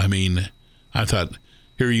 I mean, I thought,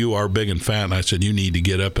 here you are, big and fat. And I said, you need to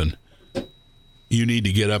get up and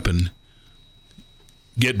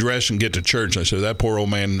get dressed and get to church. I said, that poor old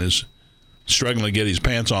man is struggling to get his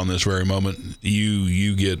pants on this very moment.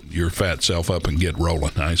 You get your fat self up and get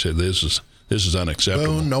rolling. I said, this is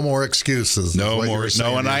unacceptable. No more excuses. No more.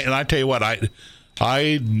 No, and I tell you what,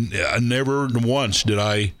 I never once did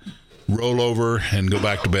I roll over and go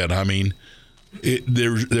back to bed. I mean,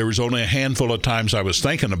 there was only a handful of times I was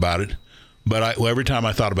thinking about it, but every time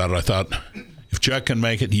I thought about it, I thought, if Chuck can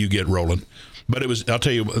make it, you get rolling. But I'll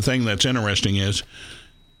tell you, the thing that's interesting is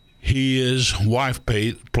his wife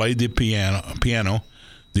played the piano,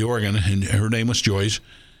 the organ, and her name was Joyce.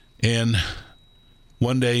 And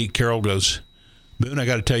one day Carol goes, "Boone, I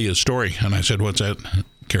got to tell you a story." And I said, "What's that,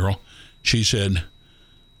 Carol?" She said,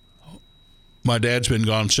 "My dad's been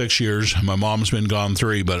gone 6 years. My mom's been gone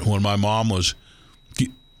 3. But when my mom was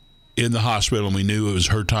in the hospital and we knew it was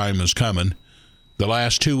her time was coming, the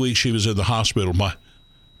last 2 weeks she was in the hospital,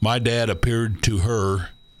 my dad appeared to her,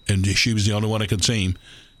 and she was the only one that could see him.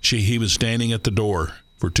 He was standing at the door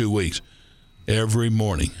for 2 weeks every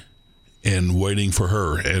morning and waiting for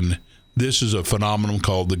her. And this is a phenomenon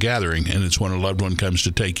called the gathering, and it's when a loved one comes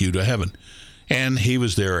to take you to heaven. And he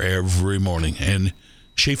was there every morning. And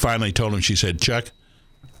she finally told him, she said, "Chuck,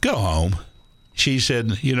 go home." She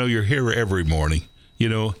said, "You're here every morning,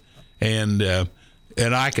 and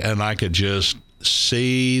I could just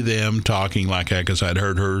see them talking like that because I'd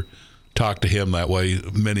heard her talk to him that way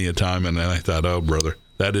many a time. And then I thought, oh, brother,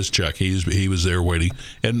 that is Chuck. He was there waiting.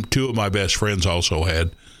 And 2 of my best friends also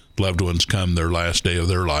had loved ones come their last day of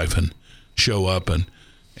their life and show up, and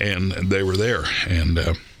they were there. And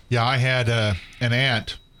yeah, I had an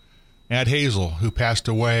aunt Hazel, who passed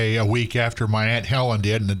away a week after my Aunt Helen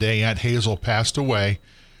did. And the day Aunt Hazel passed away,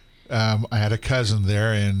 I had a cousin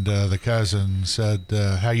there, and the cousin said,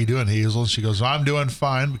 "How you doing, Hazel?" And she goes, "I'm doing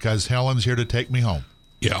fine because Helen's here to take me home."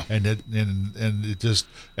 Yeah, and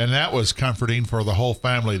that was comforting for the whole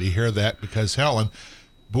family to hear that, because Helen,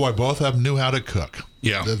 boy, both of them knew how to cook.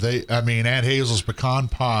 Yeah, Aunt Hazel's pecan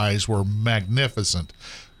pies were magnificent,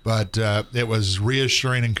 but it was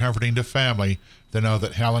reassuring and comforting to family to know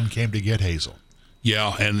that Helen came to get Hazel.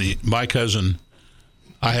 Yeah, and my cousin,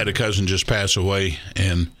 I had a cousin just pass away,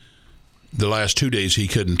 and the last 2 days he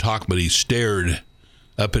couldn't talk, but he stared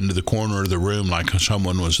up into the corner of the room like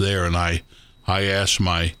someone was there. And I asked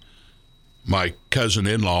my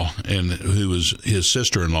cousin-in-law, and who was his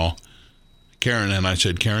sister-in-law, Karen, and I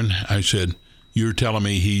said, "Karen," I said, "you're telling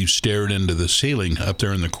me he stared into the ceiling up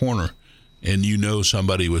there in the corner, and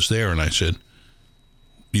somebody was there?" And I said,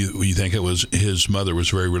 you think it was his mother was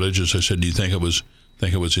very religious? I said, do you think it was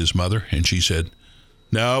his mother? And she said,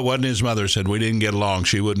 no, it wasn't his mother. Said, we didn't get along.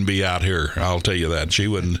 She wouldn't be out here. I'll tell you that. She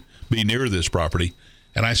wouldn't be near this property.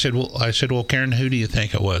 And I said, well, Karen, who do you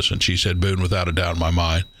think it was? And she said, Boone, without a doubt in my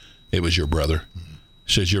mind, it was your brother.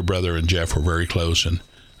 She says, your brother and Jeff were very close. And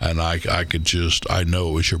I know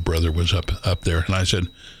it was your brother was up there. And I said,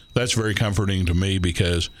 that's very comforting to me,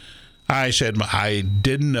 because I said, I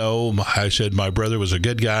didn't know. I said, my brother was a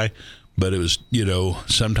good guy, but it was,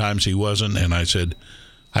 sometimes he wasn't. And I said,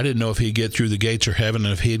 I didn't know if he'd get through the gates of heaven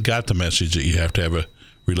and if he had got the message that you have to have a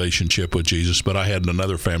relationship with Jesus. But I had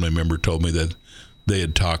another family member told me that they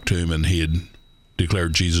had talked to him and he had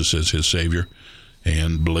declared Jesus as his Savior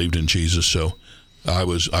and believed in Jesus. So I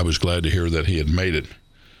was glad to hear that he had made it.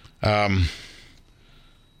 I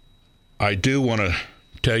do want to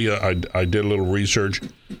tell you, I did a little research,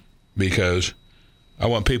 because I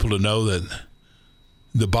want people to know that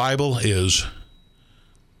the Bible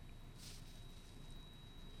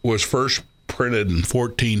was first printed in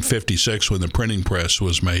 1456 when the printing press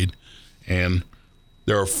was made, and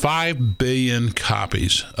there are 5 billion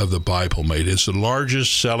copies of the Bible made. It's the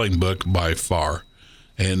largest selling book by far,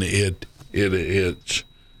 and it's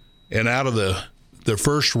out of the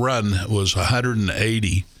first run was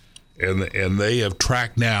 180, and they have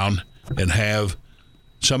tracked down and have.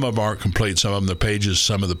 Some of them aren't complete. Some of them,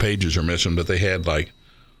 some of the pages are missing, but they had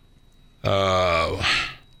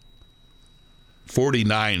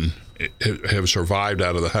 49 have survived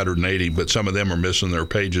out of the 180, but some of them are missing their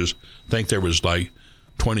pages. I think there was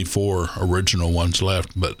 24 original ones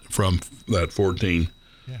left, but from that 14.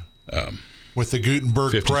 Yeah. With the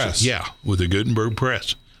Gutenberg 56, press. Yeah, with the Gutenberg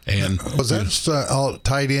press. And was that all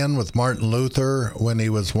tied in with Martin Luther when he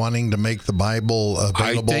was wanting to make the Bible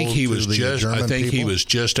available? I think he was German people? He was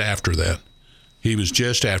just after that. He was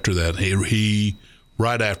just after that. He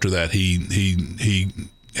right after that he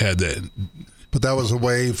had that. But that was a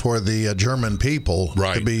way for the German people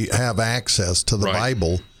to have access to the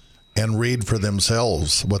Bible and read for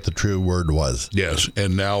themselves what the true word was. Yes,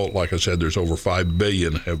 and now, like I said, there's over 5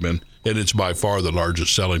 billion have been, and it's by far the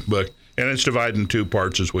largest selling book. And it's divided in two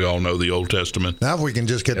parts, as we all know, the Old Testament. Now if we can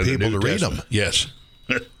just get people to read them. Yes.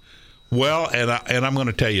 Well, and I'm going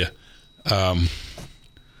to tell you,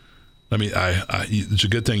 it's a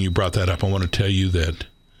good thing you brought that up. I want to tell you that,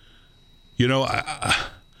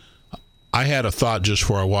 I had a thought just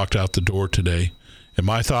before I walked out the door today, and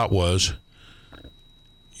my thought was,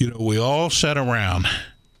 we all sat around,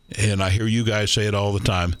 and I hear you guys say it all the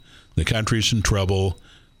time, the country's in trouble,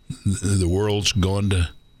 the world's going to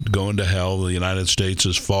hell, the United States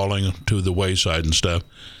is falling to the wayside and stuff.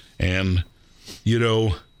 And,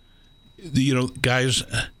 guys,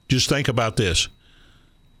 just think about this.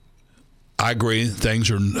 I agree, things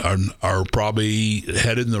are probably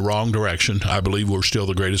headed in the wrong direction. I believe we're still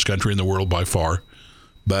the greatest country in the world by far.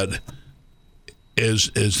 But as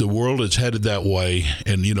the world is headed that way,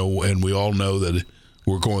 and, and we all know that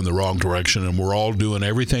we're going the wrong direction, and we're all doing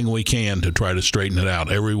everything we can to try to straighten it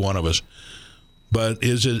out, every one of us. But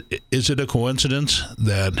is it a coincidence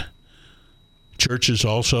that church is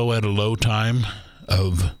also at a low time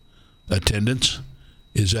of attendance?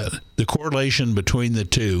 Is that the correlation between the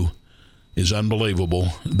two is unbelievable?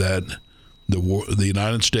 That the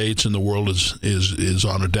United States and the world is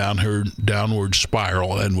on a downward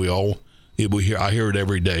spiral, and I hear it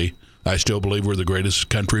every day. I still believe we're the greatest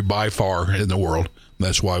country by far in the world.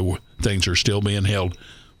 That's why things are still being held.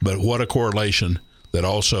 But what a correlation that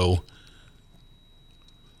also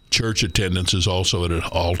church attendance is also at an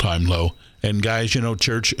all-time low. And guys,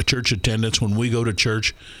 church attendance, when we go to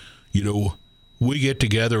church, we get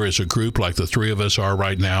together as a group like the three of us are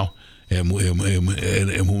right now. And when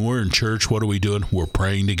we're in church, what are we doing? We're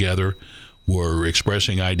praying together. We're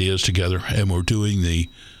expressing ideas together, and we're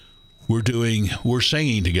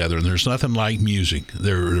singing together. And there's nothing like music.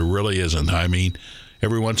 There really isn't. I mean,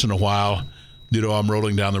 every once in a while, I'm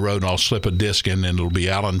rolling down the road and I'll slip a disc in, and it'll be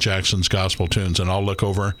Alan Jackson's gospel tunes, and I'll look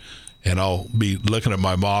over and I'll be looking at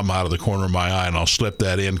my mom out of the corner of my eye, and I'll slip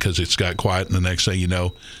that in because it's got quiet, and the next thing you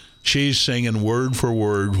know, she's singing word for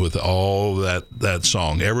word with all that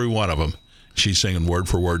song. Every one of them, she's singing word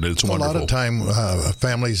for word, and it's wonderful. A lot of time,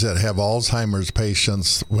 families that have Alzheimer's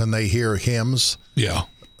patients, when they hear hymns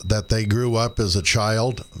that they grew up as a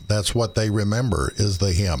child, that's what they remember is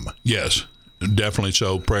the hymn. Yes, definitely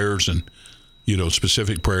so. Prayers and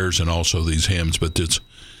specific prayers, and also these hymns. But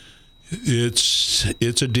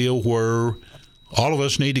it's a deal where all of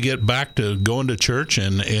us need to get back to going to church,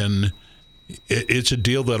 and it's a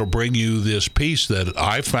deal that'll bring you this peace that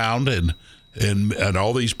I found, and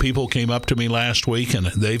all these people came up to me last week and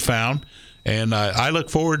they found, And I look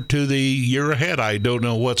forward to the year ahead. I don't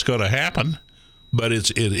know what's going to happen, but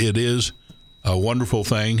it is a wonderful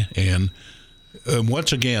thing. And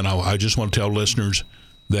once again, I just want to tell listeners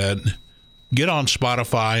that get on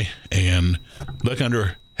Spotify and look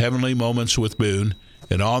under Heavenly Moments with Boone.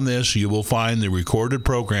 And on this, you will find the recorded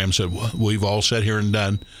programs that we've all sat here and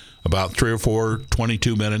done, about 3 or 4,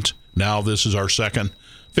 22 minutes. Now this is our second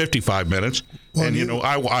 55 minutes. Well, and,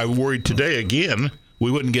 I worried today again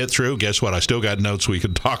we wouldn't get through. Guess what? I still got notes we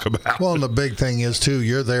could talk about. Well, and the big thing is, too,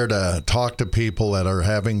 you're there to talk to people that are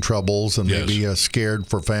having troubles and maybe scared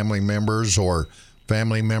for family members or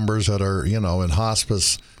family members that are, in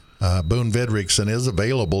hospice. Boone Vidrickson is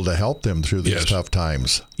available to help them through these tough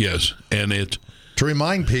times. Yes, and to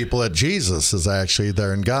remind people that Jesus is actually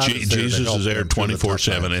there and God is there. Jesus is there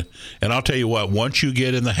 24/7. And I'll tell you what, once you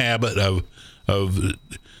get in the habit of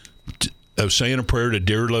saying a prayer to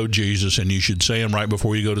dear Lord Jesus, and you should say them right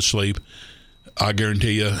before you go to sleep, I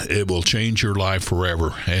guarantee you it will change your life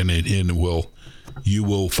forever, and you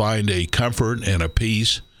will find a comfort and a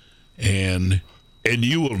peace, and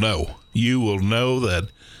you will know that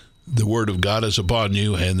the Word of God is upon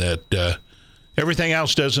you, and that everything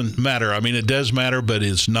else doesn't matter. I mean, it does matter, but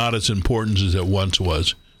it's not as important as it once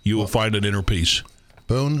was. You will find an inner peace.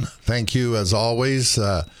 Boone, thank you as always.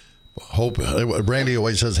 Hope Randy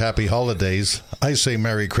always says happy holidays. I say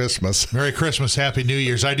Merry Christmas. Merry Christmas, Happy New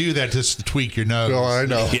Year's. I do that just to tweak your nose. Oh, I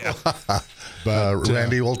know. Yeah. But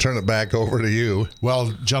Randy, we'll turn it back over to you.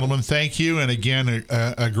 Well, gentlemen, thank you. And again,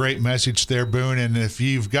 a great message there, Boone. And if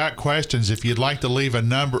you've got questions, if you'd like to leave a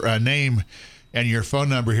name and your phone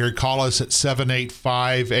number here, call us at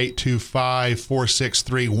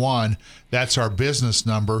 785-825-4631. That's our business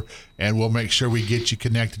number, and we'll make sure we get you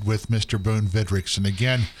connected with Mr. Boone Vidrickson.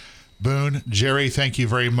 Again, Boone, Jerry, thank you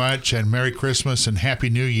very much, and Merry Christmas and Happy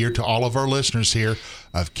New Year to all of our listeners here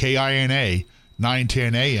of KINA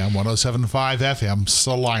 910 AM, 107.5 FM,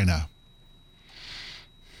 Salina.